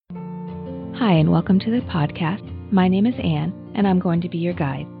Hi, and welcome to the podcast. My name is Anne, and I'm going to be your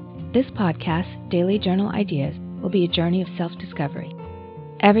guide. This podcast, Daily Journal Ideas, will be a journey of self-discovery.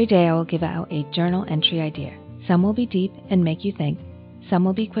 Every day I will give out a journal entry idea. Some will be deep and make you think. Some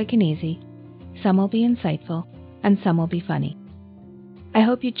will be quick and easy. Some will be insightful, and some will be funny. I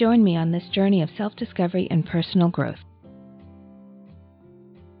hope you join me on this journey of self-discovery and personal growth.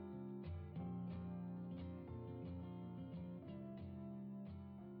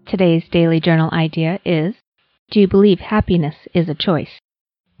 Today's daily journal idea is, do you believe happiness is a choice?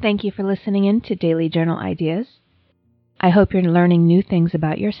 Thank you for listening in to Daily Journal Ideas. I hope you're learning new things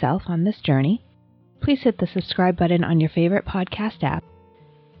about yourself on this journey. Please hit the subscribe button on your favorite podcast app.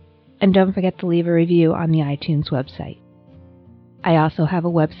 And don't forget to leave a review on the iTunes website. I also have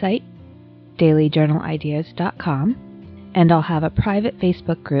a website, dailyjournalideas.com, and I'll have a private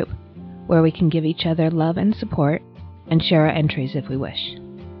Facebook group where we can give each other love and support and share our entries if we wish.